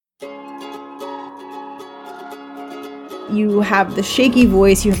you have the shaky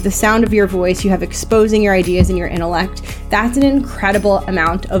voice, you have the sound of your voice, you have exposing your ideas and your intellect. That's an incredible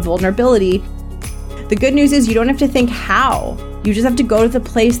amount of vulnerability. The good news is you don't have to think how. You just have to go to the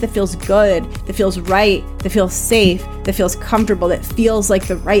place that feels good, that feels right, that feels safe, that feels comfortable, that feels like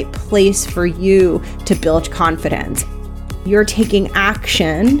the right place for you to build confidence. You're taking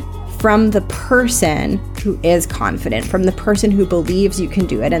action from the person who is confident, from the person who believes you can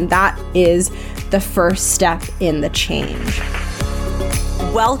do it. And that is the first step in the change.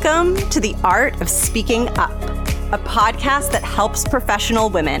 Welcome to The Art of Speaking Up, a podcast that helps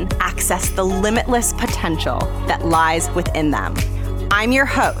professional women access the limitless potential that lies within them. I'm your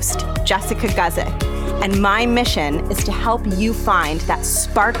host, Jessica Guzik, and my mission is to help you find that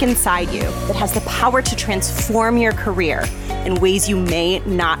spark inside you that has the power to transform your career in ways you may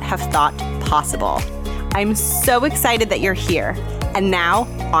not have thought possible. I'm so excited that you're here. And now,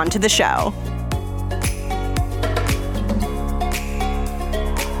 on to the show.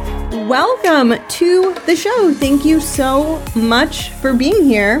 Welcome to the show. Thank you so much for being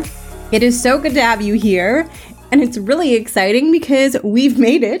here. It is so good to have you here. And it's really exciting because we've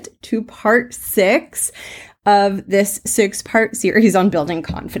made it to part 6 of this 6-part series on building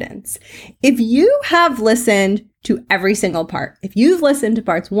confidence. If you have listened to every single part, if you've listened to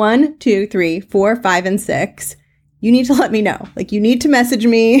parts 1, 2, 3, 4, 5, and 6, you need to let me know. You need to message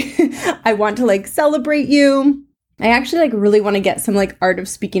me. I want to celebrate you. I actually really want to get some Art of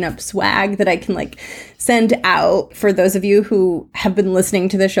Speaking Up swag that I can send out for those of you who have been listening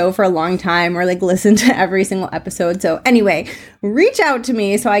to the show for a long time or listen to every single episode. So anyway, reach out to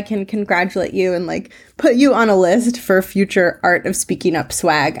me so I can congratulate you and put you on a list for future Art of Speaking Up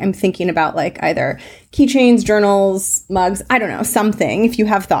swag. I'm thinking about either keychains, journals, mugs, I don't know, something. If you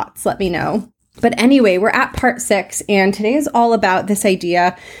have thoughts, let me know. But anyway, we're at part 6 and today is all about this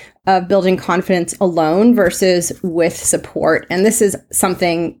idea of building confidence alone versus with support. And this is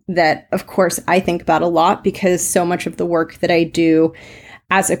something that, of course, I think about a lot because so much of the work that I do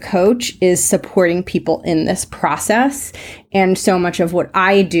as a coach is supporting people in this process. And so much of what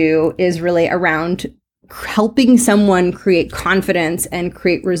I do is really around helping someone create confidence and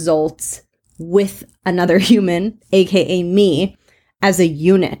create results with another human, aka me, as a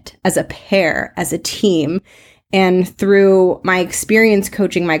unit, as a pair, as a team. And through my experience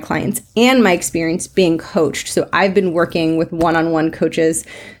coaching my clients and my experience being coached, so I've been working with one-on-one coaches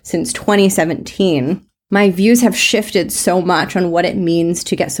since 2017, my views have shifted so much on what it means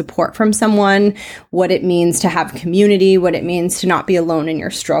to get support from someone, what it means to have community, what it means to not be alone in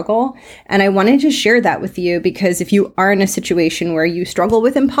your struggle. And I wanted to share that with you because if you are in a situation where you struggle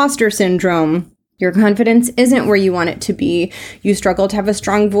with imposter syndrome, your confidence isn't where you want it to be, you struggle to have a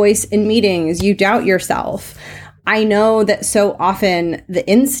strong voice in meetings, you doubt yourself, I know that so often the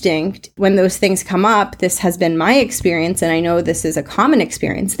instinct, when those things come up, this has been my experience, and I know this is a common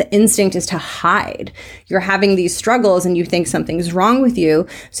experience, the instinct is to hide. You're having these struggles and you think something's wrong with you.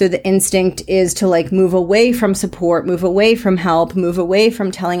 So the instinct is to move away from support, move away from help, move away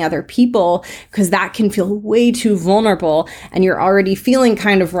from telling other people, because that can feel way too vulnerable. And you're already feeling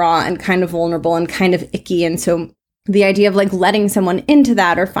kind of raw and kind of vulnerable and kind of icky. And so the idea of letting someone into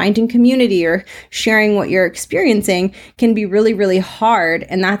that or finding community or sharing what you're experiencing can be really, really hard.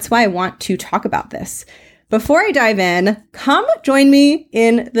 And that's why I want to talk about this. Before I dive in, come join me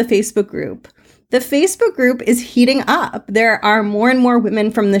in the Facebook group. The Facebook group is heating up. There are more and more women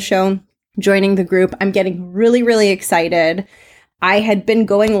from the show joining the group. I'm getting really, really excited. I had been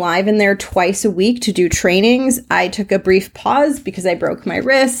going live in there twice a week to do trainings. I took a brief pause because I broke my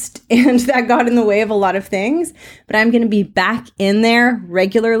wrist and that got in the way of a lot of things. But I'm going to be back in there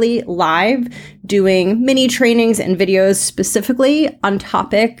regularly live doing mini trainings and videos specifically on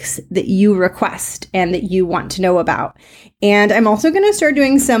topics that you request and that you want to know about. And I'm also going to start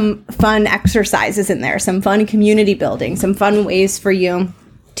doing some fun exercises in there, some fun community building, some fun ways for you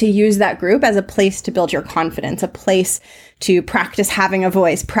to use that group as a place to build your confidence, a place to practice having a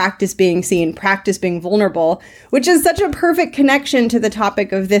voice, practice being seen, practice being vulnerable, which is such a perfect connection to the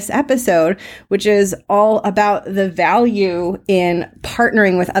topic of this episode, which is all about the value in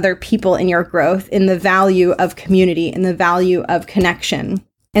partnering with other people in your growth, in the value of community, in the value of connection.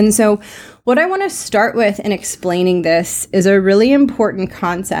 And so what I want to start with in explaining this is a really important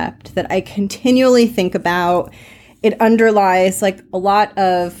concept that I continually think about. It underlies a lot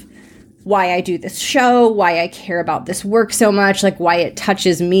of why I do this show, why I care about this work so much, why it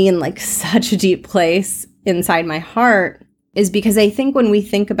touches me in such a deep place inside my heart, is because I think when we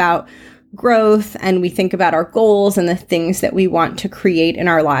think about growth and we think about our goals and the things that we want to create in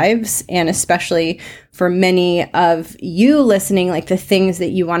our lives, and especially for many of you listening, like the things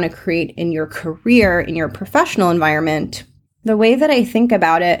that you want to create in your career, in your professional environment, the way that I think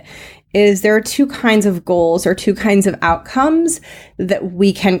about it is there are two kinds of goals or two kinds of outcomes that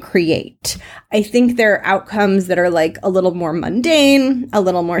we can create. I think there are outcomes that are like a little more mundane, a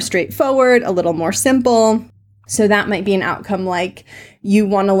little more straightforward, a little more simple. So that might be an outcome like you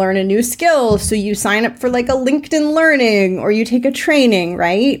want to learn a new skill, so you sign up for like a LinkedIn Learning or you take a training,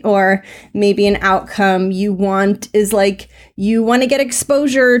 right? Or maybe an outcome you want is like you want to get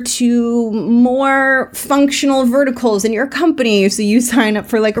exposure to more functional verticals in your company, so you sign up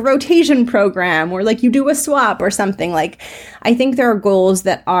for like a rotation program or like you do a swap or something. Like I think there are goals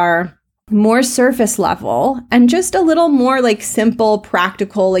that are more surface level and just a little more like simple,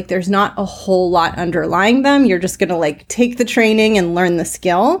 practical, like there's not a whole lot underlying them. You're just going to like take the training and learn the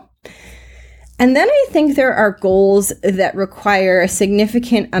skill. And then I think there are goals that require a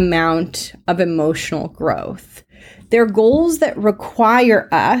significant amount of emotional growth. They're goals that require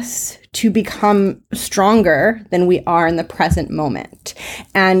us to become stronger than we are in the present moment.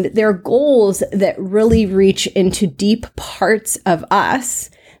 And they're goals that really reach into deep parts of us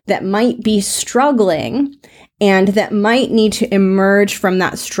that might be struggling and that might need to emerge from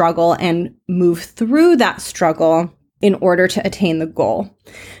that struggle and move through that struggle in order to attain the goal.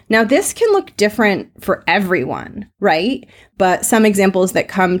 Now, this can look different for everyone, right? But some examples that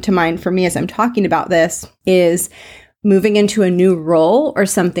come to mind for me as I'm talking about this is moving into a new role or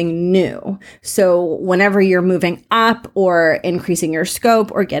something new. So whenever you're moving up or increasing your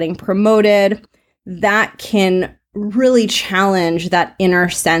scope or getting promoted, that can really challenge that inner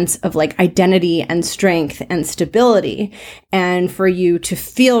sense of like identity and strength and stability. And for you to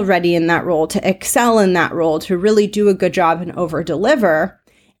feel ready in that role, to excel in that role, to really do a good job and over deliver,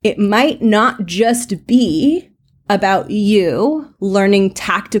 it might not just be about you learning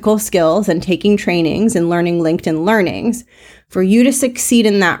tactical skills and taking trainings and learning LinkedIn Learnings. For you to succeed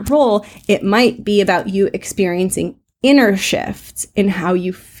in that role, it might be about you experiencing inner shifts in how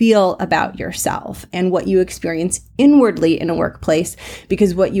you feel about yourself and what you experience inwardly in a workplace,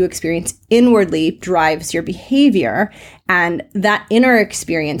 because what you experience inwardly drives your behavior. And that inner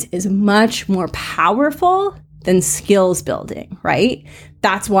experience is much more powerful than skills building, right?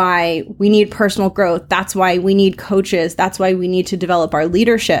 That's why we need personal growth. That's why we need coaches. That's why we need to develop our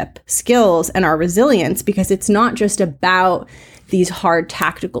leadership skills and our resilience, because it's not just about these hard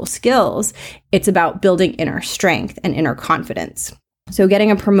tactical skills. It's about building inner strength and inner confidence. So getting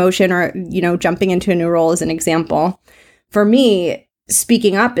a promotion or, jumping into a new role is an example. For me,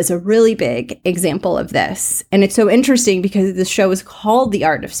 speaking up is a really big example of this. And it's so interesting because this show is called The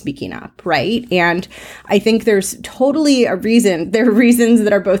Art of Speaking Up, right? And I think there's totally a reason. There are reasons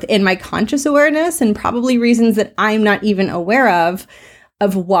that are both in my conscious awareness and probably reasons that I'm not even aware of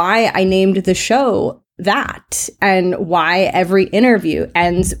why I named the show that, and why every interview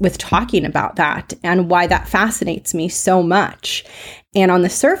ends with talking about that, and why that fascinates me so much. And on the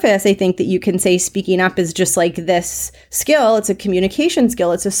surface, I think that you can say speaking up is just like this skill. It's a communication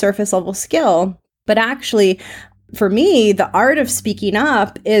skill. It's a surface level skill. But actually, for me, the art of speaking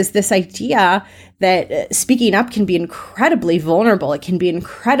up is this idea that speaking up can be incredibly vulnerable. It can be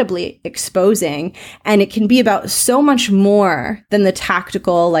incredibly exposing, and it can be about so much more than the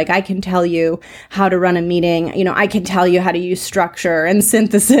tactical, like I can tell you how to run a meeting, I can tell you how to use structure and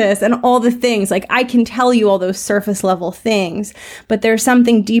synthesis and all the things. Like I can tell you all those surface level things, but there's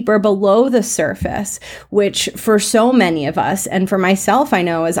something deeper below the surface, which for so many of us, and for myself, I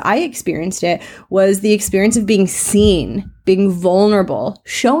know as I experienced it, was the experience of being seen, being vulnerable,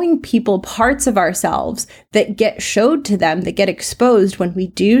 showing people parts of ourselves that get showed to them, that get exposed when we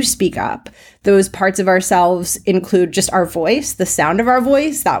do speak up. Those parts of ourselves include just our voice, the sound of our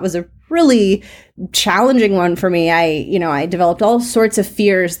voice. That was a really challenging one for me. I developed all sorts of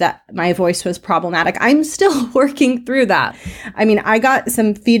fears that my voice was problematic. I'm still working through that. I got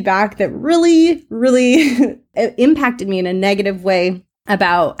some feedback that really, really impacted me in a negative way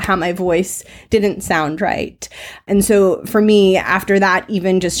about how my voice didn't sound right. And so for me, after that,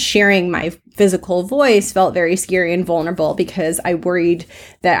 even just sharing my physical voice felt very scary and vulnerable, because I worried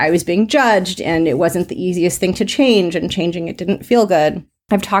that I was being judged and it wasn't the easiest thing to change, and changing it didn't feel good.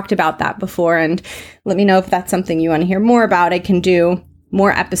 I've talked about that before, and let me know if that's something you want to hear more about. I can do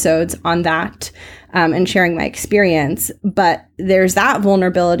more episodes on that and sharing my experience. But there's that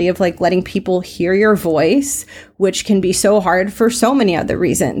vulnerability of like letting people hear your voice, which can be so hard for so many other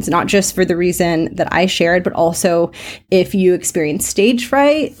reasons, not just for the reason that I shared, but also if you experience stage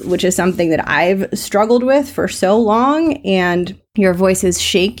fright, which is something that I've struggled with for so long. And your voice is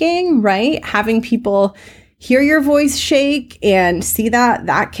shaking, right? Having people hear your voice shake and see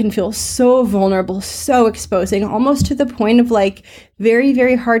that can feel so vulnerable, so exposing, almost to the point of like very,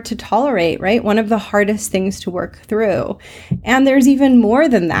 very hard to tolerate, right? One of the hardest things to work through. And there's even more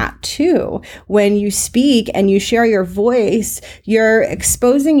than that too. When you speak and you share your voice, you're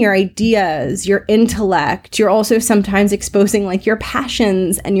exposing your ideas, your intellect. You're also sometimes exposing like your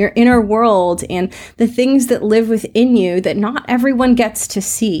passions and your inner world and the things that live within you that not everyone gets to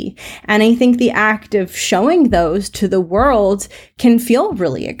see. And I think the act of showing those to the world can feel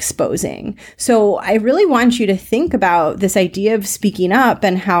really exposing. So I really want you to think about this idea of speaking up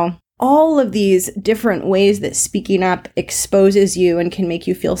and how all of these different ways that speaking up exposes you and can make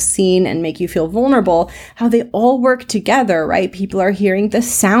you feel seen and make you feel vulnerable, how they all work together, right? People are hearing the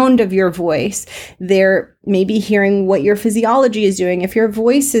sound of your voice. They're maybe hearing what your physiology is doing. If your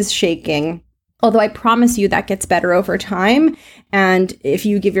voice is shaking, although I promise you that gets better over time. And if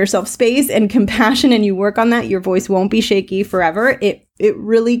you give yourself space and compassion and you work on that, your voice won't be shaky forever. It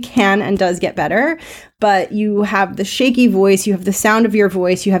really can and does get better. But you have the shaky voice, you have the sound of your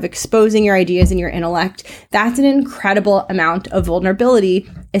voice, you have exposing your ideas and your intellect. That's an incredible amount of vulnerability,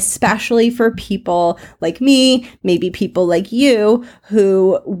 especially for people like me, maybe people like you,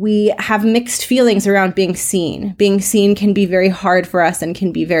 who we have mixed feelings around being seen. Being seen can be very hard for us and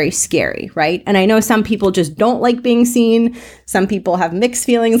can be very scary, right? And I know some people just don't like being seen. Some people have mixed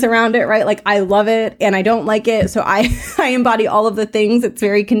feelings around it, right? Like I love it and I don't like it. So I embody all of the things. It's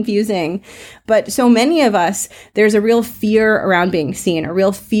very confusing. But so many of us, there's a real fear around being seen, a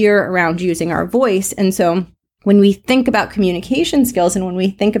real fear around using our voice. And so when we think about communication skills and when we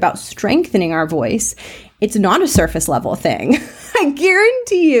think about strengthening our voice, it's not a surface level thing. I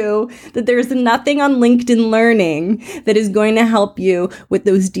guarantee you that there's nothing on LinkedIn Learning that is going to help you with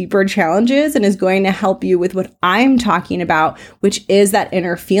those deeper challenges and is going to help you with what I'm talking about, which is that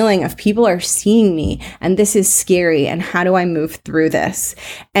inner feeling of people are seeing me and this is scary and how do I move through this?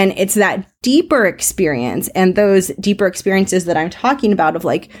 And it's that deeper experience and those deeper experiences that I'm talking about of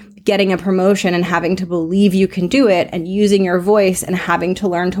like getting a promotion and having to believe you can do it and using your voice and having to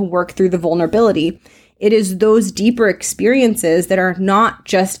learn to work through the vulnerability. It is those deeper experiences that are not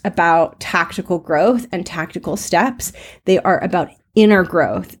just about tactical growth and tactical steps. They are about inner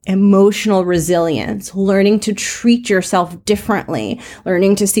growth, emotional resilience, learning to treat yourself differently,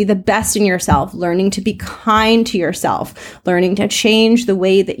 learning to see the best in yourself, learning to be kind to yourself, learning to change the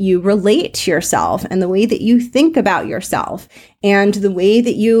way that you relate to yourself and the way that you think about yourself and the way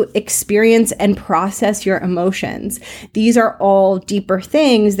that you experience and process your emotions. These are all deeper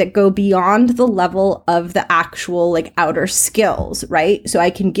things that go beyond the level of the actual like outer skills, right? So I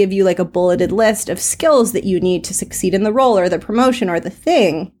can give you like a bulleted list of skills that you need to succeed in the role or the promotion or the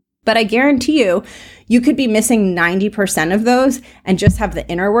thing. But I guarantee you, you could be missing 90% of those and just have the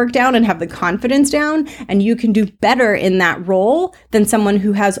inner work down and have the confidence down. And you can do better in that role than someone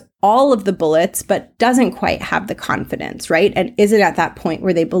who has all of the bullets, but doesn't quite have the confidence, right? And isn't at that point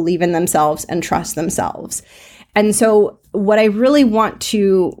where they believe in themselves and trust themselves. And so what I really want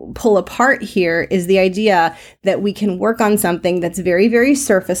to pull apart here is the idea that we can work on something that's very, very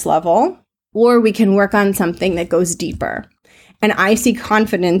surface level, or we can work on something that goes deeper. And I see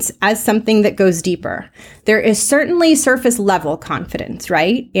confidence as something that goes deeper. There is certainly surface level confidence,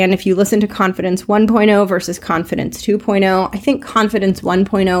 right? And if you listen to Confidence 1.0 versus Confidence 2.0, I think Confidence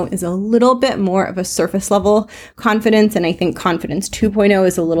 1.0 is a little bit more of a surface level confidence. And I think Confidence 2.0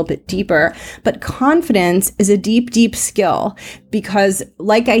 is a little bit deeper. But confidence is a deep, deep skill because,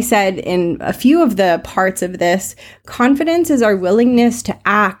 like I said in a few of the parts of this, confidence is our willingness to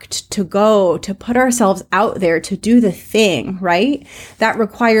act, to go, to put ourselves out there, to do the thing, right? That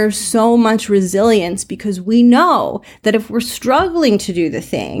requires so much resilience because we know that if we're struggling to do the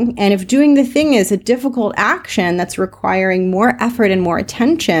thing, and if doing the thing is a difficult action that's requiring more effort and more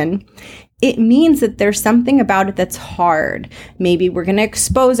attention, it means that there's something about it that's hard. Maybe we're going to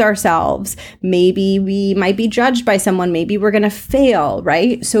expose ourselves. Maybe we might be judged by someone. Maybe we're going to fail,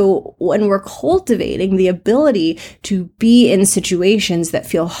 right? So when we're cultivating the ability to be in situations that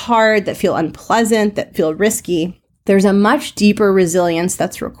feel hard, that feel unpleasant, that feel risky, there's a much deeper resilience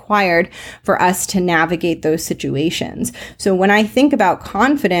that's required for us to navigate those situations. So when I think about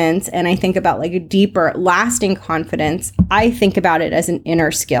confidence and I think about like a deeper, lasting confidence, I think about it as an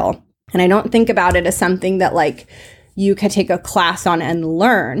inner skill. And I don't think about it as something that like you can take a class on and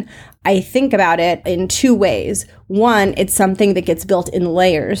learn. I think about it in two ways. One, it's something that gets built in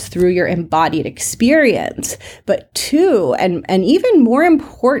layers through your embodied experience. But two, and even more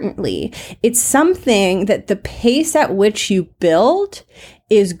importantly, it's something that the pace at which you build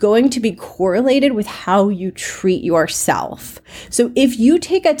is going to be correlated with how you treat yourself. So if you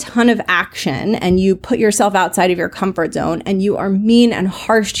take a ton of action and you put yourself outside of your comfort zone and you are mean and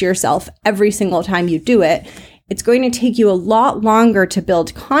harsh to yourself every single time you do it, it's going to take you a lot longer to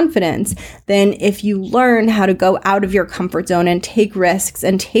build confidence than if you learn how to go out of your comfort zone and take risks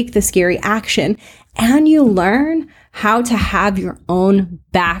and take the scary action, and you learn how to have your own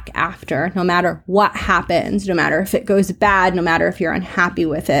back after, no matter what happens, no matter if it goes bad, no matter if you're unhappy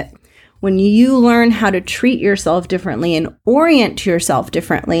with it. When you learn how to treat yourself differently and orient yourself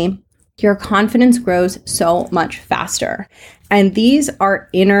differently, your confidence grows so much faster. And these are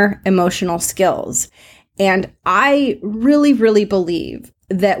inner emotional skills. And I really, really believe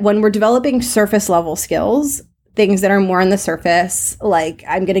that when we're developing surface level skills, things that are more on the surface, like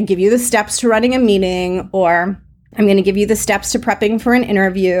I'm going to give you the steps to running a meeting, or I'm going to give you the steps to prepping for an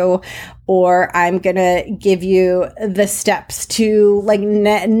interview, or I'm going to give you the steps to like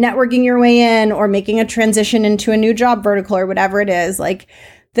networking your way in or making a transition into a new job vertical or whatever it is. Like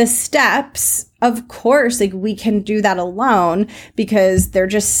the steps, of course, like we can do that alone because they're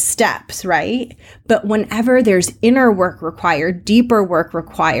just steps, right? But whenever there's inner work required, deeper work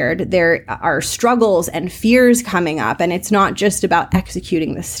required, there are struggles and fears coming up, and it's not just about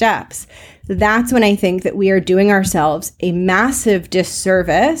executing the steps. That's when I think that we are doing ourselves a massive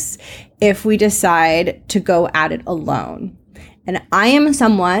disservice if we decide to go at it alone. And I am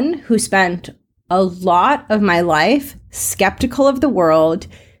someone who spent a lot of my life skeptical of the world,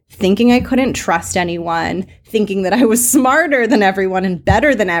 thinking I couldn't trust anyone, thinking that I was smarter than everyone and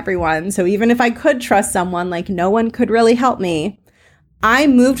better than everyone. So even if I could trust someone, like no one could really help me. I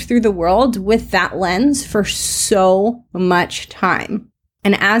moved through the world with that lens for so much time.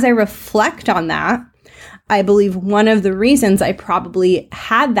 And as I reflect on that, I believe one of the reasons I probably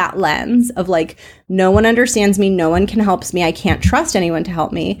had that lens of like, no one understands me, no one can help me, I can't trust anyone to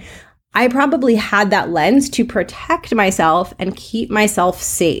help me. I probably had that lens to protect myself and keep myself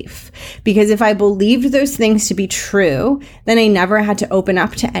safe. Because if I believed those things to be true, then I never had to open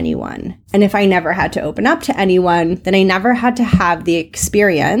up to anyone. And if I never had to open up to anyone, then I never had to have the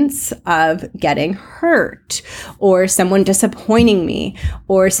experience of getting hurt or someone disappointing me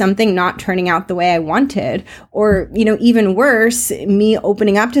or something not turning out the way I wanted. Or, even worse, me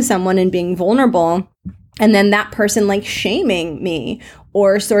opening up to someone and being vulnerable and then that person like shaming me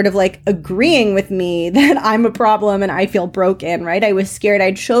or sort of like agreeing with me that I'm a problem and I feel broken, right? I was scared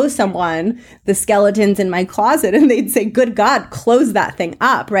I'd show someone the skeletons in my closet and they'd say, good God, close that thing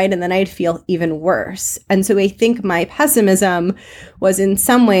up, right? And then I'd feel even worse. And so I think my pessimism was in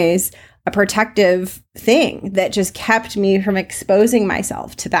some ways a protective thing that just kept me from exposing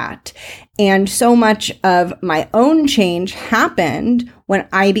myself to that. And so much of my own change happened when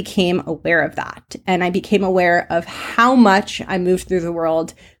I became aware of that. And I became aware of how much I moved through the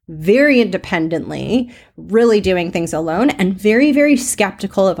world very independently, really doing things alone, and very, very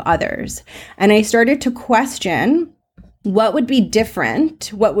skeptical of others. And I started to question what would be different,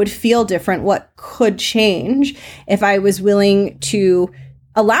 what would feel different, what could change if I was willing to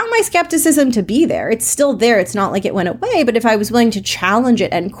allow my skepticism to be there. It's still there. It's not like it went away. But if I was willing to challenge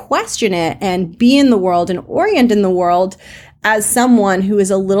it and question it and be in the world and orient in the world as someone who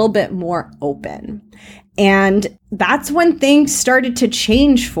is a little bit more open. And that's when things started to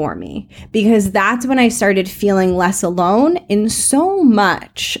change for me, because that's when I started feeling less alone in so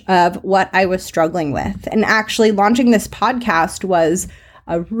much of what I was struggling with. And actually launching this podcast was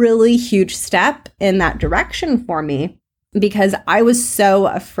a really huge step in that direction for me, because I was so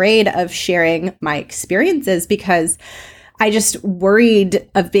afraid of sharing my experiences because I just worried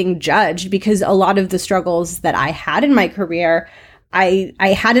of being judged, because a lot of the struggles that I had in my career, I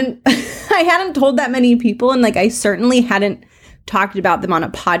hadn't I hadn't told that many people, and like I certainly hadn't talked about them on a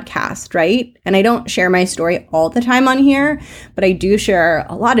podcast, right? And I don't share my story all the time on here, but I do share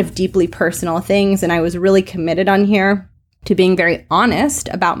a lot of deeply personal things, and I was really committed on here to being very honest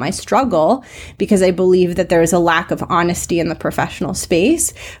about my struggle, because I believe that there is a lack of honesty in the professional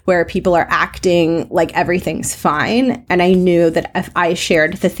space where people are acting like everything's fine. And I knew that if I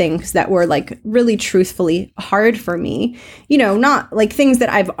shared the things that were like really truthfully hard for me, not like things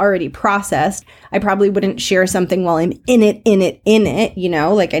that I've already processed, I probably wouldn't share something while I'm in it,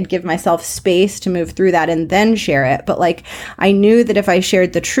 like I'd give myself space to move through that and then share it. But like, I knew that if I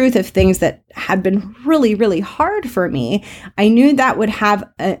shared the truth of things that had been really, really hard for me, I knew that would have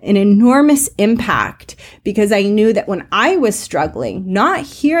an enormous impact, because I knew that when I was struggling, not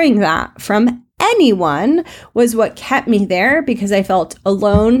hearing that from anyone was what kept me there, because I felt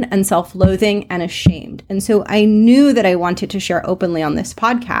alone and self-loathing and ashamed. And so I knew that I wanted to share openly on this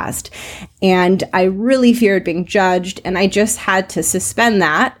podcast, and I really feared being judged, and I just had to suspend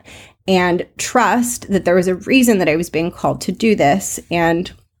that and trust that there was a reason that I was being called to do this.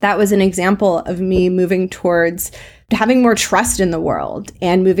 And that was an example of me moving towards having more trust in the world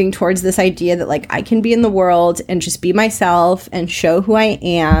and moving towards this idea that like I can be in the world and just be myself and show who I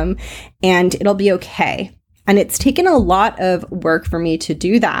am, and it'll be okay. And it's taken a lot of work for me to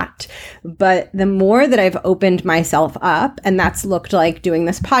do that. But the more that I've opened myself up, and that's looked like doing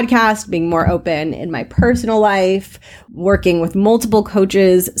this podcast, being more open in my personal life, working with multiple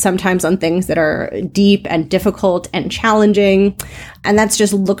coaches, sometimes on things that are deep and difficult and challenging. And that's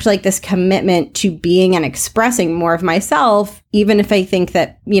just looked like this commitment to being and expressing more of myself, even if I think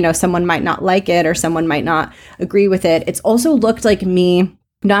that, someone might not like it or someone might not agree with it. It's also looked like me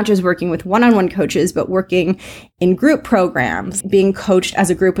not just working with one-on-one coaches, but working in group programs, being coached as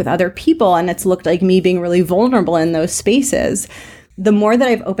a group with other people. And it's looked like me being really vulnerable in those spaces. The more that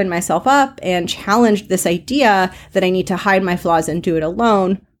I've opened myself up and challenged this idea that I need to hide my flaws and do it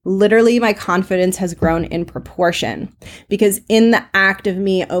alone, literally my confidence has grown in proportion. Because in the act of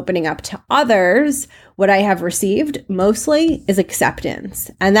me opening up to others, what I have received mostly is acceptance.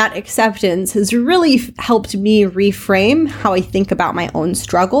 And that acceptance has really helped me reframe how I think about my own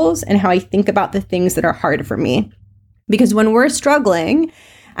struggles and how I think about the things that are hard for me. Because when we're struggling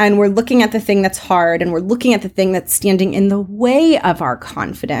and we're looking at the thing that's hard and we're looking at the thing that's standing in the way of our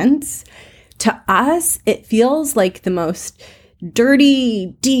confidence, to us, it feels like the most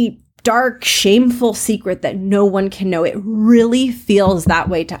dirty, deep, dark, shameful secret that no one can know. It really feels that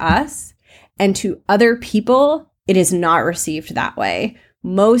way to us. And to other people, it is not received that way.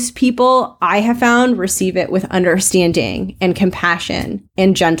 Most people, I have found, receive it with understanding and compassion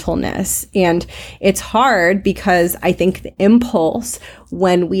and gentleness. And it's hard because I think the impulse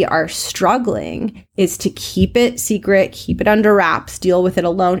when we are struggling is to keep it secret, keep it under wraps, deal with it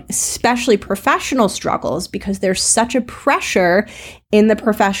alone, especially professional struggles, because there's such a pressure in the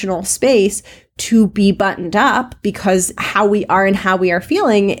professional space to be buttoned up, because how we are and how we are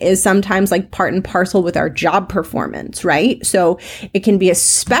feeling is sometimes like part and parcel with our job performance, right? So it can be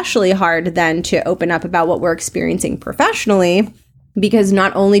especially hard then to open up about what we're experiencing professionally, because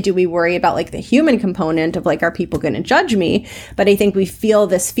not only do we worry about like the human component of like, are people going to judge me? But I think we feel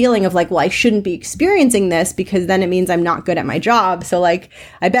this feeling of like, well, I shouldn't be experiencing this because then it means I'm not good at my job. So like,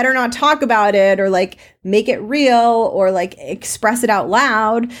 I better not talk about it or like make it real or like express it out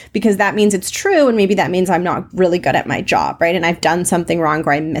loud, because that means it's true. And maybe that means I'm not really good at my job, right? And I've done something wrong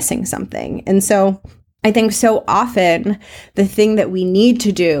or I'm missing something. And so I think so often the thing that we need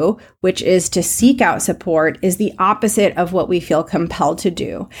to do, which is to seek out support, is the opposite of what we feel compelled to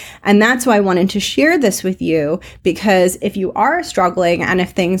do. And that's why I wanted to share this with you, because if you are struggling and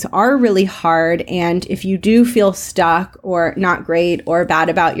if things are really hard and if you do feel stuck or not great or bad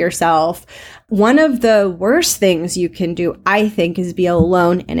about yourself, one of the worst things you can do, I think, is be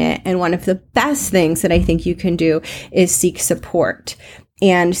alone in it. And one of the best things that I think you can do is seek support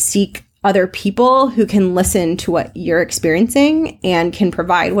and seek other people who can listen to what you're experiencing and can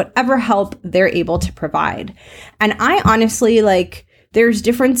provide whatever help they're able to provide. And I honestly, there's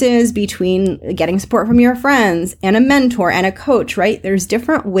differences between getting support from your friends and a mentor and a coach, right? There's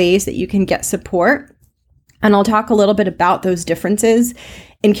different ways that you can get support. And I'll talk a little bit about those differences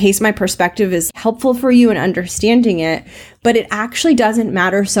in case my perspective is helpful for you in understanding it, but it actually doesn't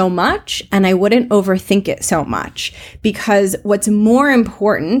matter so much, and I wouldn't overthink it so much, because what's more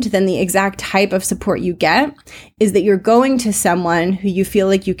important than the exact type of support you get is that you're going to someone who you feel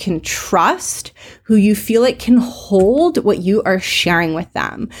like you can trust, who you feel like can hold what you are sharing with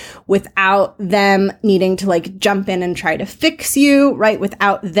them without them needing to jump in and try to fix you, right?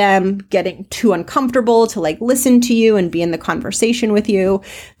 Without them getting too uncomfortable to listen to you and be in the conversation with you.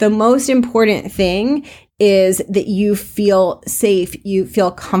 The most important thing is that you feel safe, you feel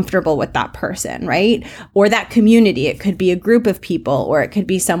comfortable with that person, right? Or that community. It could be a group of people, or it could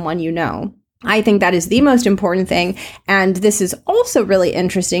be someone you know. I think that is the most important thing. And this is also really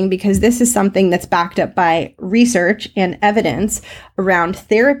interesting because this is something that's backed up by research and evidence around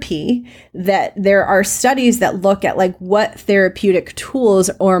therapy, that there are studies that look at what therapeutic tools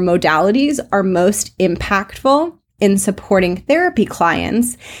or modalities are most impactful in supporting therapy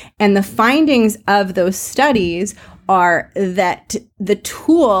clients. And the findings of those studies are that the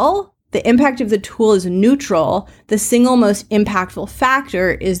tool the impact of the tool is neutral, the single most impactful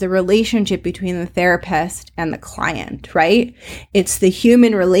factor is the relationship between the therapist and the client, right? It's the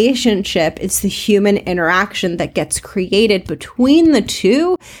human relationship, it's the human interaction that gets created between the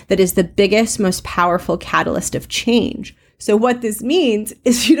two that is the biggest, most powerful catalyst of change. So what this means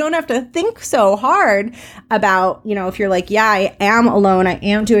is you don't have to think so hard about, if you're like, yeah, I am alone, I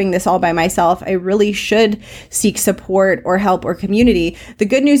am doing this all by myself, I really should seek support or help or community. The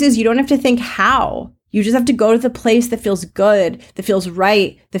good news is you don't have to think how. You just have to go to the place that feels good, that feels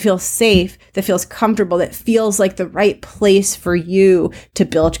right, that feels safe, that feels comfortable, that feels like the right place for you to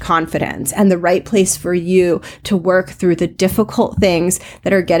build confidence and the right place for you to work through the difficult things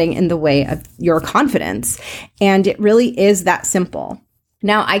that are getting in the way of your confidence. And it really is that simple.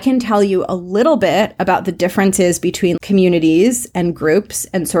 Now, I can tell you a little bit about the differences between communities and groups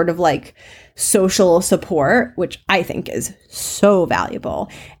and sort of like social support, which I think is so valuable.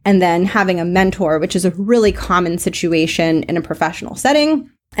 And then having a mentor, which is a really common situation in a professional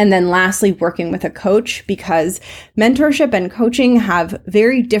setting. And then lastly, working with a coach, because mentorship and coaching have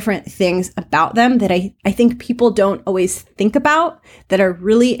very different things about them that I think people don't always think about that are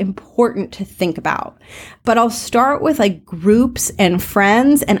really important to think about. But I'll start with like groups and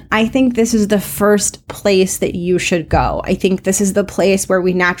friends. And I think this is the first place that you should go. I think this is the place where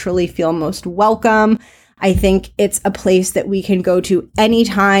we naturally feel most welcome. I think it's a place that we can go to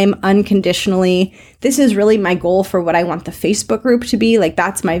anytime, unconditionally. This is really my goal for what I want the Facebook group to be. Like,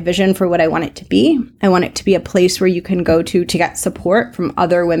 that's my vision for what I want it to be. I want it to be a place where you can go to get support from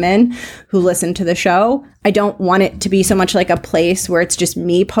other women who listen to the show. I don't want it to be so much like a place where it's just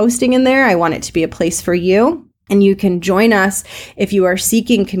me posting in there. I want it to be a place for you. And you can join us if you are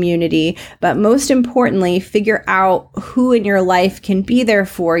seeking community, but most importantly, figure out who in your life can be there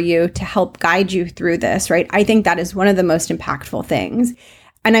for you to help guide you through this, right? I think that is one of the most impactful things.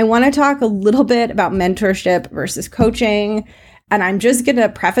 And I want to talk a little bit about mentorship versus coaching. And I'm just going to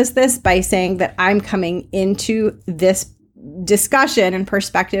preface this by saying that I'm coming into this discussion and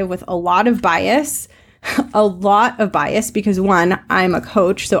perspective with a lot of bias. Because one, I'm a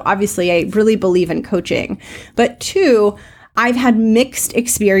coach. So obviously I really believe in coaching. But two, I've had mixed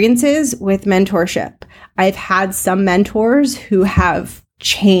experiences with mentorship. I've had some mentors who have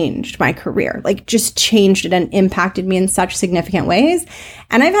changed my career, like just changed it and impacted me in such significant ways.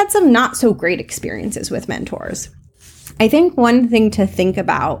 And I've had some not so great experiences with mentors. I think one thing to think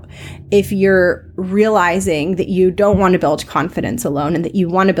about if you're realizing that you don't want to build confidence alone and that you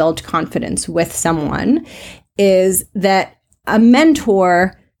want to build confidence with someone is that the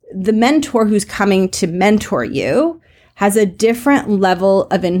mentor who's coming to mentor you has a different level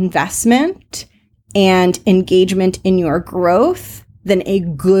of investment and engagement in your growth than a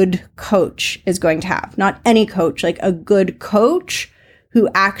good coach is going to have. Not any coach, like a good coach who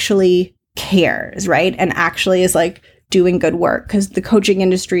actually cares, right? And actually is like doing good work, because the coaching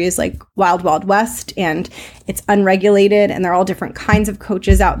industry is like wild, wild west and it's unregulated and there are all different kinds of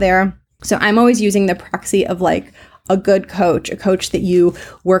coaches out there. So I'm always using the proxy of like a good coach, a coach that you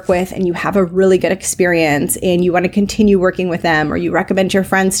work with and you have a really good experience and you want to continue working with them, or you recommend your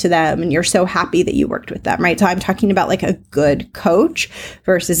friends to them and you're so happy that you worked with them, right? So I'm talking about like a good coach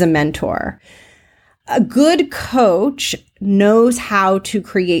versus a mentor. A good coach knows how to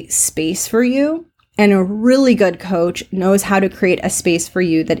create space for you. And a really good coach knows how to create a space for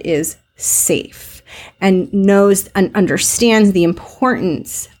you that is safe and knows and understands the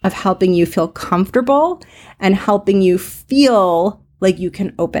importance of helping you feel comfortable and helping you feel like you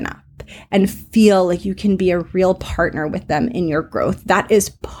can open up and feel like you can be a real partner with them in your growth. That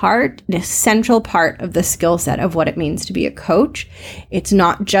is an essential part of the skill set of what it means to be a coach. It's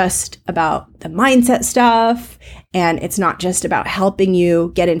not just about the mindset stuff, and it's not just about helping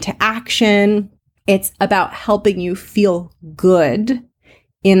you get into action. It's about helping you feel good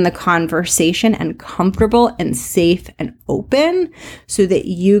in the conversation and comfortable and safe and open so that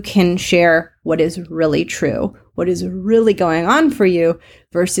you can share what is really true, what is really going on for you,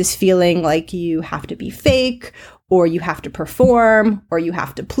 versus feeling like you have to be fake or you have to perform or you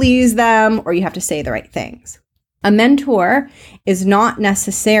have to please them or you have to say the right things. A mentor is not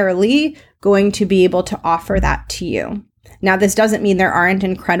necessarily going to be able to offer that to you. Now, this doesn't mean there aren't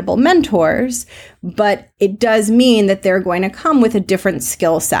incredible mentors, but it does mean that they're going to come with a different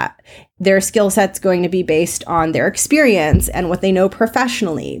skill set. Their skill set's going to be based on their experience and what they know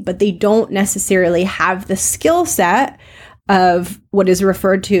professionally, but they don't necessarily have the skill set of what is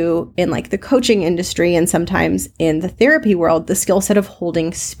referred to in like the coaching industry and sometimes in the therapy world, the skill set of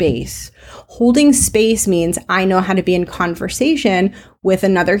holding space. Holding space means I know how to be in conversation with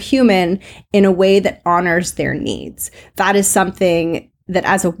another human in a way that honors their needs. That is something that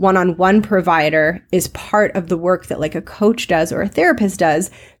as a one-on-one provider is part of the work that like a coach does or a therapist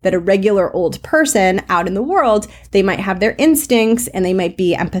does, that a regular old person out in the world, they might have their instincts and they might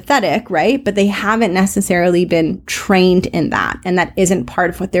be empathetic, right? But they haven't necessarily been trained in that. And that isn't part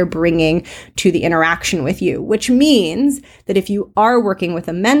of what they're bringing to the interaction with you, which means that if you are working with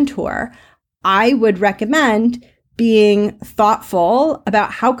a mentor, I would recommend being thoughtful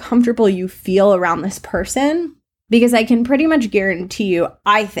about how comfortable you feel around this person. Because I can pretty much guarantee you,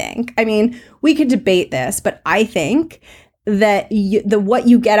 I mean, we could debate this, but I think that what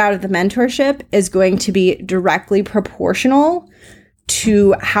you get out of the mentorship is going to be directly proportional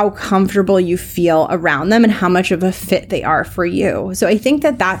to how comfortable you feel around them and how much of a fit they are for you. So I think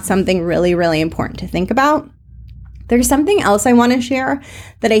that that's something really, really important to think about. There's something else I want to share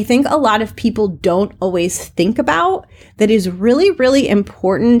that I think a lot of people don't always think about that is really, really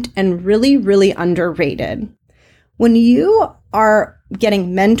important and really, really underrated. When you are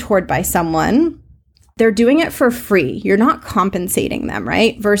getting mentored by someone, they're doing it for free. You're not compensating them,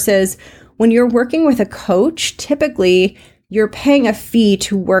 right? Versus when you're working with a coach, typically you're paying a fee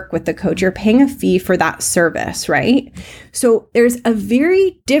to work with the coach. You're paying a fee for that service, right? So there's a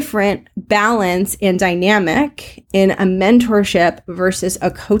very different balance and dynamic in a mentorship versus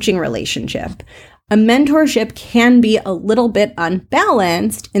a coaching relationship. A mentorship can be a little bit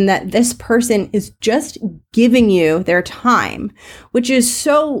unbalanced in that this person is just giving you their time, which is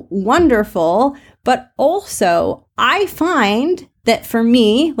so wonderful. But also, I find that for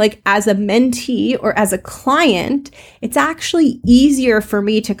me, like as a mentee or as a client, it's actually easier for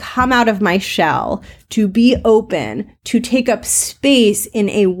me to come out of my shell, to be open, to take up space in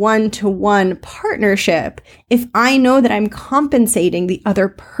a one-to-one partnership if I know that I'm compensating the other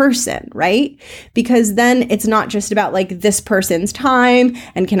person, right? Because then it's not just about like this person's time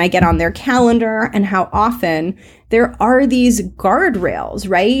and can I get on their calendar and how often. There are these guardrails,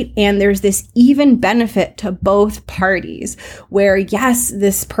 right? And there's this even benefit to both parties where, yes,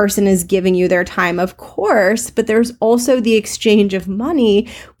 this person is giving you their time, of course, but there's also the exchange of money,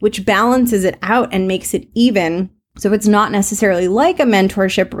 which balances it out and makes it even. So it's not necessarily like a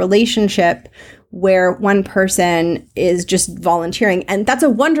mentorship relationship where one person is just volunteering. And that's a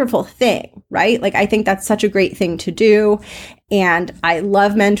wonderful thing, right? Like, I think that's such a great thing to do. And I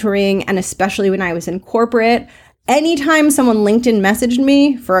love mentoring. And especially when I was in corporate, anytime someone LinkedIn messaged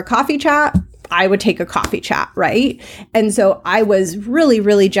me for a coffee chat, I would take a coffee chat, right? And so I was really,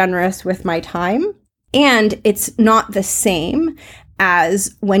 really generous with my time. And it's not the same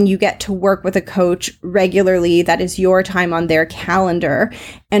as when you get to work with a coach regularly, that is your time on their calendar.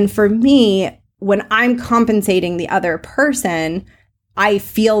 And for me, when I'm compensating the other person, I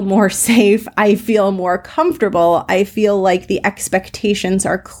feel more safe. I feel more comfortable. I feel like the expectations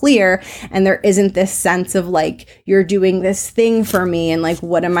are clear and there isn't this sense of like, you're doing this thing for me and like,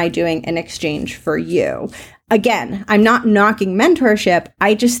 what am I doing in exchange for you? Again, I'm not knocking mentorship.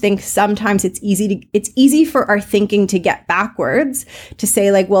 I just think sometimes it's easy for our thinking to get backwards to say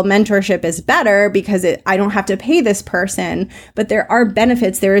like, well, mentorship is better because I don't have to pay this person, but there are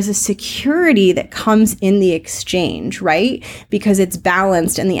benefits. There is a security that comes in the exchange, right? Because it's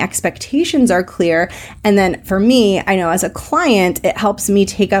balanced and the expectations are clear. And then for me, I know as a client, it helps me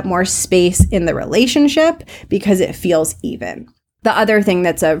take up more space in the relationship because it feels even. The other thing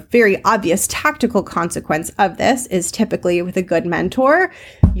that's a very obvious tactical consequence of this is typically with a good mentor,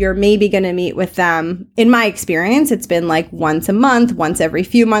 you're maybe going to meet with them. In my experience, it's been like once a month, once every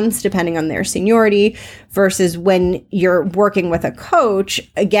few months, depending on their seniority, versus when you're working with a coach,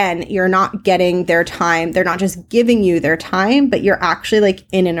 again, you're not getting their time. They're not just giving you their time, but you're actually like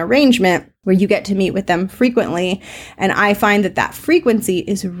in an arrangement where you get to meet with them frequently. And I find that frequency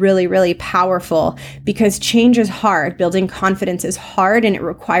is really, really powerful because change is hard. Building confidence is hard and it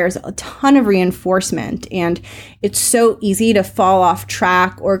requires a ton of reinforcement. And it's so easy to fall off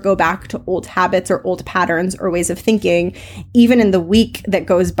track or go back to old habits or old patterns or ways of thinking, even in the week that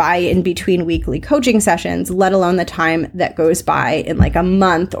goes by in between weekly coaching sessions, let alone the time that goes by in like a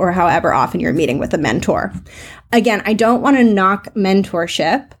month or however often you're meeting with a mentor. Again, I don't want to knock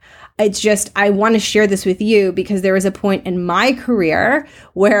mentorship. It's just, I want to share this with you because there was a point in my career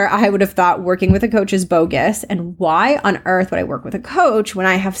where I would have thought working with a coach is bogus. And why on earth would I work with a coach when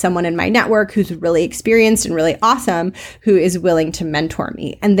I have someone in my network who's really experienced and really awesome, who is willing to mentor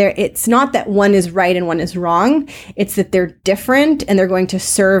me? And it's not that one is right and one is wrong. It's that they're different and they're going to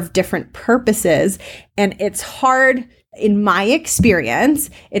serve different purposes. And it's hard, in my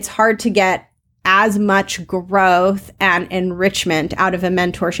experience, it's hard to get as much growth and enrichment out of a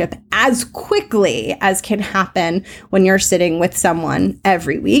mentorship as quickly as can happen when you're sitting with someone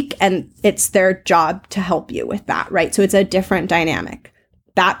every week and it's their job to help you with that, right? So it's a different dynamic.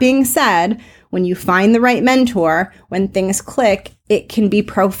 that being said, when you find the right mentor, when things click, it can be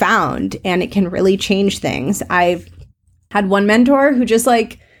profound and it can really change things. I've had one mentor who just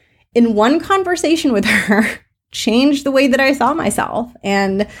like in one conversation with her changed the way that I saw myself.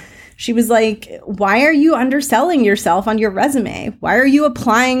 And she was like, why are you underselling yourself on your resume? Why are you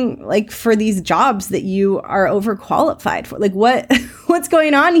applying like for these jobs that you are overqualified for? Like what's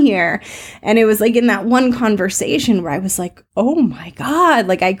going on here? And it was like in that one conversation where I was like, oh my God,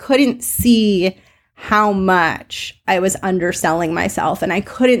 like I couldn't see how much I was underselling myself. And I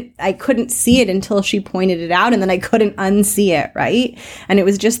couldn't see it until she pointed it out, and then I couldn't unsee it, right? And it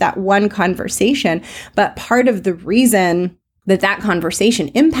was just that one conversation. But part of the reason that conversation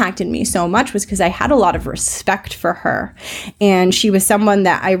impacted me so much was because I had a lot of respect for her. And she was someone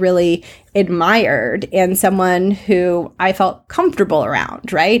that I really admired and someone who I felt comfortable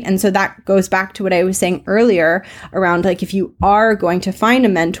around, right? And so that goes back to what I was saying earlier around like, if you are going to find a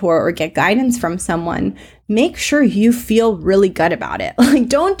mentor or get guidance from someone, make sure you feel really good about it. Like,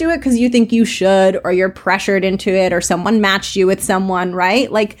 don't do it because you think you should, or you're pressured into it, or someone matched you with someone,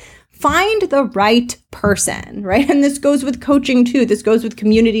 right? Like, find the right person, right? And this goes with coaching too. This goes with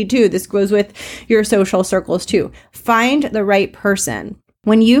community too. This goes with your social circles too. Find the right person.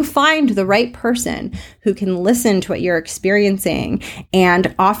 When you find the right person who can listen to what you're experiencing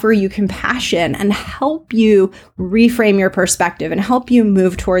and offer you compassion and help you reframe your perspective and help you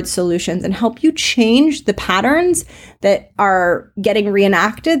move towards solutions and help you change the patterns that are getting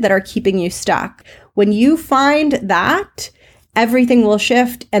reenacted that are keeping you stuck. When you find that, everything will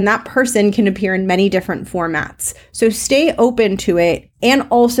shift, and that person can appear in many different formats. So stay open to it, and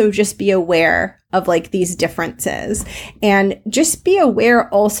also just be aware of like these differences. And just be aware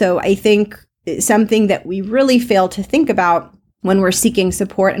also, I think, something that we really fail to think about when we're seeking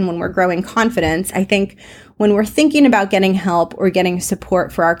support and when we're growing confidence. I think when we're thinking about getting help or getting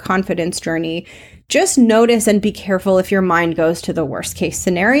support for our confidence journey, just notice and be careful if your mind goes to the worst case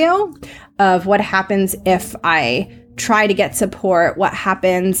scenario of what happens if I try to get support. What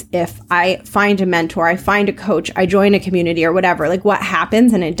happens if I find a mentor, I find a coach, I join a community or whatever, like what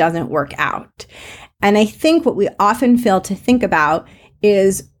happens and it doesn't work out. And I think what we often fail to think about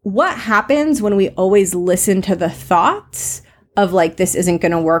is what happens when we always listen to the thoughts of like, this isn't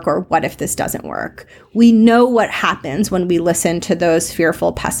going to work, or what if this doesn't work? We know what happens when we listen to those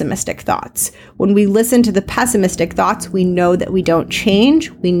fearful, pessimistic thoughts. When we listen to the pessimistic thoughts, we know that we don't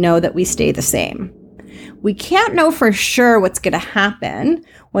change. We know that we stay the same. We can't know for sure what's going to happen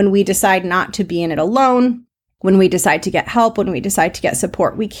when we decide not to be in it alone, when we decide to get help, when we decide to get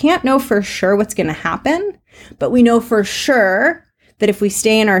support. We can't know for sure what's going to happen, but we know for sure that if we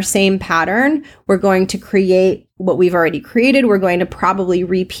stay in our same pattern, we're going to create what we've already created. We're going to probably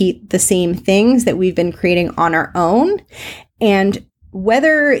repeat the same things that we've been creating on our own. And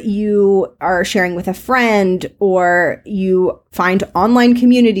whether you are sharing with a friend, or you find online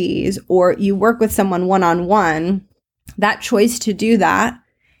communities, or you work with someone one-on-one, that choice to do that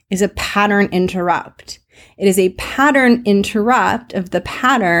is a pattern interrupt. It is a pattern interrupt of the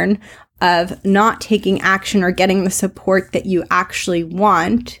pattern of not taking action or getting the support that you actually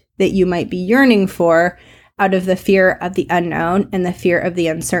want, that you might be yearning for, out of the fear of the unknown and the fear of the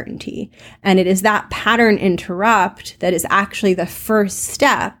uncertainty. And it is that pattern interrupt that is actually the first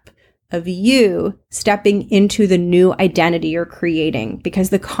step of you stepping into the new identity you're creating, because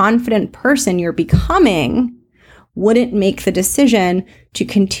the confident person you're becoming wouldn't make the decision to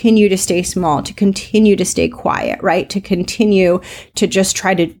continue to stay small, to continue to stay quiet, right? To continue to just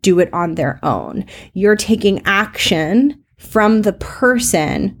try to do it on their own. You're taking action from the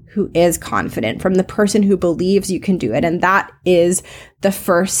person who is confident, from the person who believes you can do it. And that is the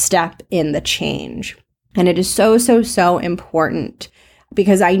first step in the change. And it is so, so, so important,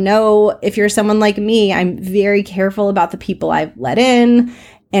 because I know if you're someone like me, I'm very careful about the people I've let in.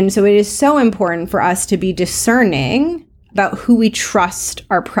 And so it is so important for us to be discerning about who we trust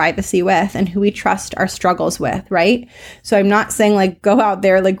our privacy with and who we trust our struggles with, right? So I'm not saying like go out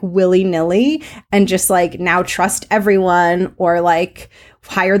there like willy-nilly and just like now trust everyone, or like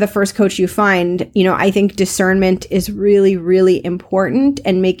hire the first coach you find. You know, I think discernment is really, really important,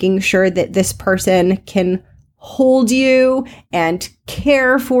 and making sure that this person can hold you and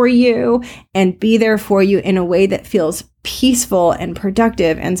care for you and be there for you in a way that feels peaceful and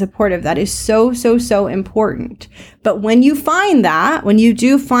productive and supportive. That is so, so, so important. But when you find that, when you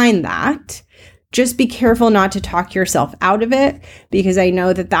do find that, just be careful not to talk yourself out of it, because I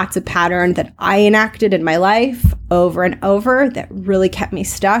know that that's a pattern that I enacted in my life over and over that really kept me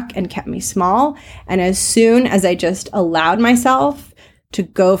stuck and kept me small. And as soon as I just allowed myself to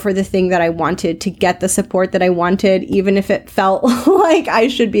go for the thing that I wanted, to get the support that I wanted, even if it felt like I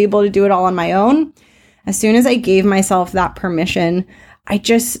should be able to do it all on my own. As soon as I gave myself that permission, I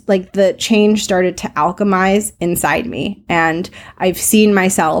just the change started to alchemize inside me. And I've seen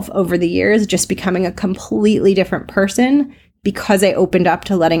myself over the years just becoming a completely different person because I opened up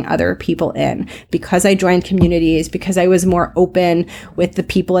to letting other people in, because I joined communities, because I was more open with the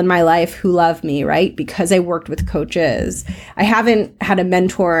people in my life who love me, right? Because I worked with coaches. I haven't had a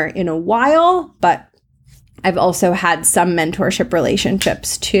mentor in a while, but I've also had some mentorship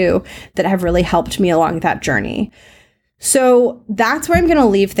relationships too that have really helped me along that journey. So that's where I'm going to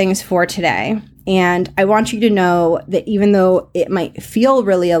leave things for today. And I want you to know that even though it might feel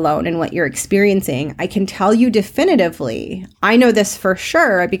really alone in what you're experiencing, I can tell you definitively, I know this for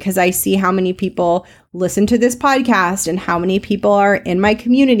sure because I see how many people listen to this podcast and how many people are in my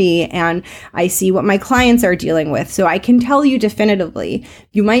community, and I see what my clients are dealing with. So I can tell you definitively,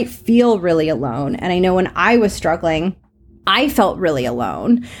 you might feel really alone. And I know when I was struggling, I felt really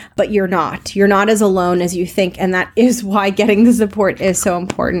alone, but you're not. You're not as alone as you think. And that is why getting the support is so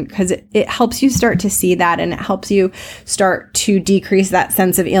important, because it helps you start to see that, and it helps you start to decrease that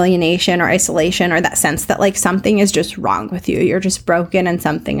sense of alienation or isolation, or that sense that something is just wrong with you. You're just broken and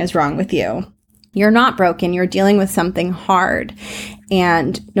something is wrong with you. You're not broken. You're dealing with something hard.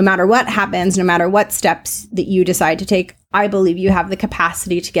 And no matter what happens, no matter what steps that you decide to take, I believe you have the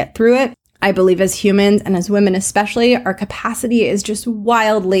capacity to get through it. I believe as humans and as women especially, our capacity is just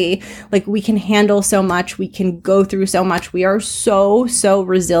wildly, we can handle so much. We can go through so much. We are so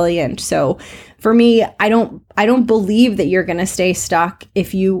resilient. So for me, I don't believe that you're going to stay stuck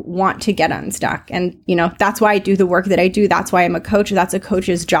if you want to get unstuck. And, that's why I do the work that I do. That's why I'm a coach. That's a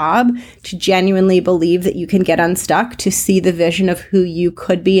coach's job, to genuinely believe that you can get unstuck, to see the vision of who you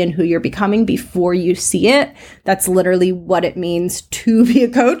could be and who you're becoming before you see it. That's literally what it means to be a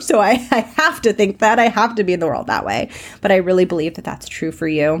coach. So I have to think that. I have to be in the world that way. But I really believe that that's true for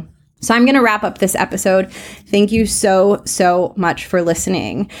you. So I'm going to wrap up this episode. Thank you so much for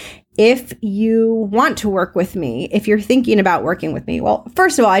listening. If you want to work with me, if you're thinking about working with me, well,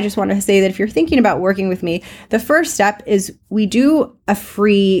 first of all, I just want to say that if you're thinking about working with me, the first step is we do a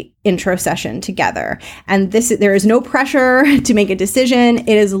free intro session together. And there is no pressure to make a decision. It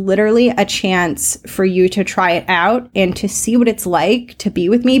is literally a chance for you to try it out and to see what it's like to be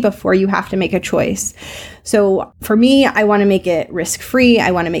with me before you have to make a choice. So for me, I want to make it risk-free.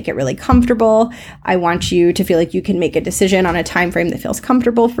 I want to make it really comfortable. I want you to feel like you can make a decision on a time frame that feels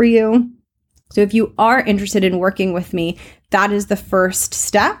comfortable for you. So if you are interested in working with me, that is the first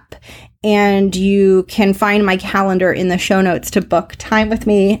step. And you can find my calendar in the show notes to book time with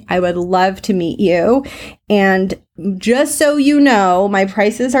me. I would love to meet you. And just so you know, my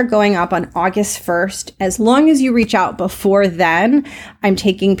prices are going up on August 1st. As long as you reach out before then, I'm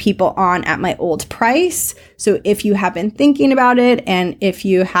taking people on at my old price. So if you have been thinking about it, and if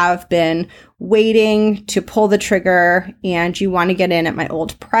you have been waiting to pull the trigger and you want to get in at my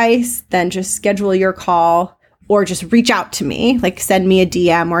old price, then just schedule your call. Or just reach out to me, send me a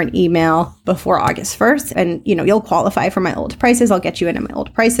DM or an email before August 1st. And, you'll qualify for my old prices. I'll get you in at my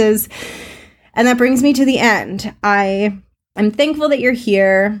old prices. And that brings me to the end. I'm thankful that you're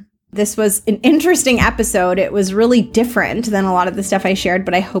here. This was an interesting episode. It was really different than a lot of the stuff I shared,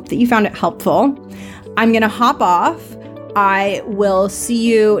 but I hope that you found it helpful. I'm going to hop off. I will see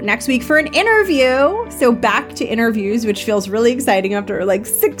you next week for an interview. So back to interviews, which feels really exciting after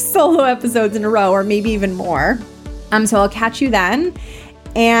 6 solo episodes in a row, or maybe even more. So I'll catch you then,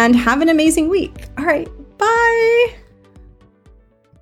 and have an amazing week. All right. Bye.